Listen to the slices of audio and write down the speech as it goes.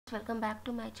Welcome back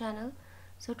to my channel.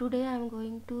 So today I am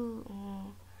going to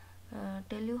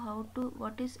tell you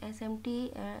what is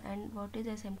SMT and what is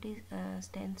SMT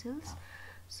stencils.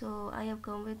 So I have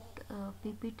come with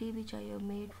PPT which I have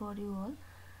made for you all.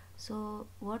 So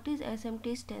what is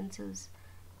SMT stencils?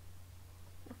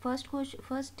 First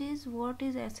is what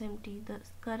is SMT? The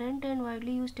current and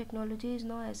widely used technology is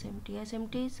now SMT.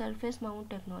 SMT is surface mount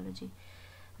technology.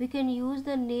 We can use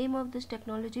the name of this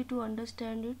technology to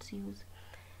understand its use.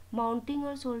 Mounting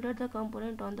or solder the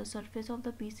component on the surface of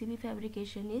the PCB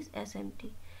fabrication is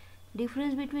SMT.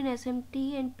 Difference between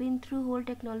SMT and pin-through hole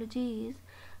technology is,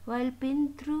 while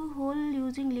pin-through hole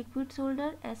using liquid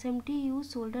solder, SMT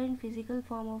use solder in physical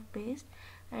form of paste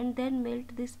and then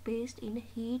melt this paste in a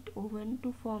heat oven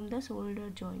to form the solder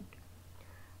joint.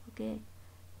 Okay.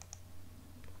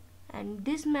 And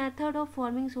this method of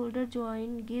forming solder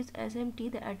joint gives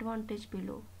SMT the advantage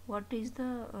below. What is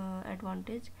the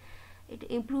advantage? It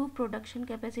improves production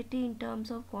capacity in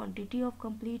terms of quantity of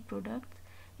complete products,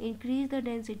 increase the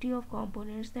density of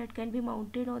components that can be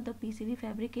mounted on the PCB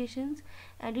fabrications,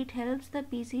 and it helps the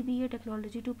PCBA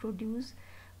technology to produce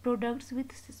products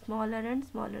with smaller and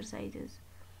smaller sizes.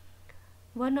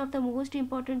 One of the most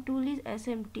important tool is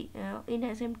SMT. In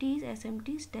SMT is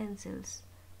SMT stencils.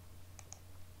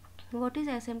 What is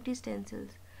SMT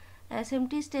stencils?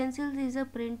 SMT stencils is a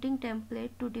printing template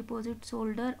to deposit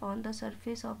solder on the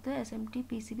surface of the SMT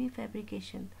PCB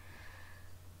fabrication.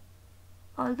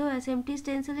 Although SMT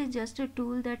stencil is just a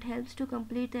tool that helps to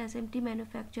complete the SMT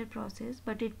manufacture process,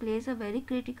 but it plays a very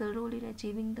critical role in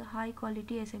achieving the high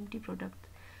quality SMT product.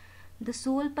 The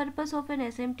sole purpose of an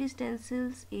SMT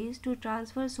stencils is to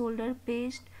transfer solder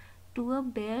paste to a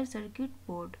bare circuit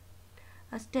board.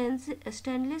 A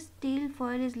stainless steel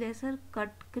foil is laser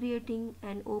cut, creating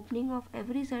an opening of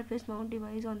every surface mount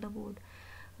device on the board.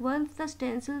 Once the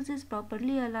stencils is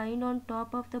properly aligned on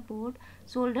top of the board,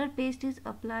 solder paste is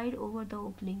applied over the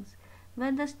openings.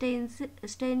 When the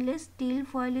stainless steel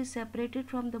foil is separated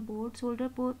from the board, solder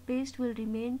paste will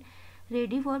remain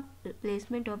ready for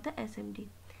placement of the SMT.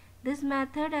 This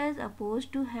method, as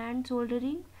opposed to hand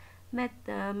soldering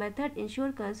method,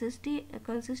 ensure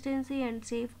consistency and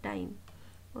save time.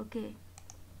 Okay.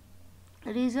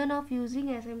 Reason of using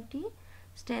SMT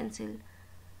stencil: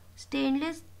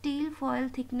 stainless steel foil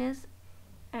thickness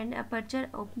and aperture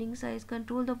opening size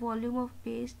control the volume of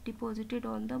paste deposited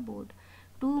on the board.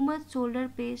 Too much solder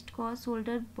paste cause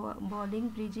solder balling,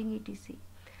 bridging, etc.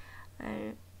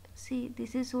 See,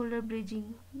 this is solder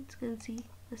bridging. You can see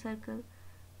the circle.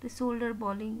 The solder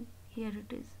balling, here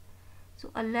it is.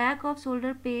 So a lack of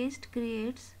solder paste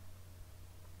creates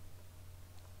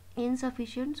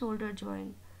insufficient solder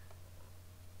joint.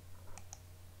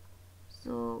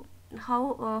 So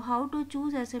how to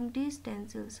choose SMT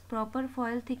stencils? Proper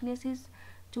foil thickness is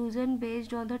chosen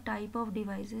based on the type of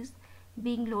devices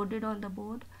being loaded on the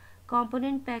board.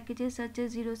 Component packages such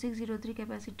as 0603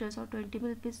 capacitors or 20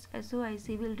 mm pitch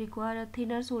SOIC will require a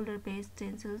thinner solder paste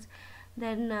stencils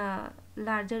than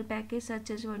larger package such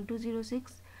as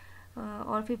 1206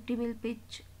 or 50 mm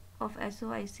pitch of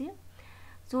SOIC.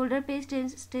 Solder paste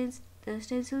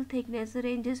stencil thickness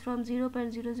ranges from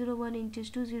 0.001 inches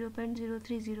to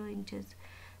 0.030 inches.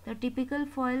 The typical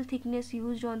foil thickness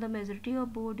used on the majority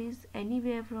of board is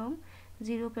anywhere from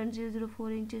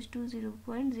 0.004 inches to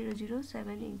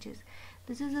 0.007 inches.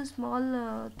 This is a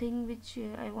small thing which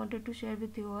I wanted to share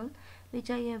with you all, which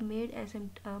I have made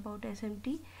about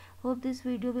SMT. Hope this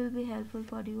video will be helpful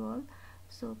for you all.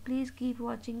 So please keep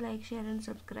watching, like, share and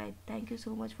subscribe. Thank you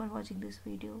so much for watching this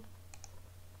video.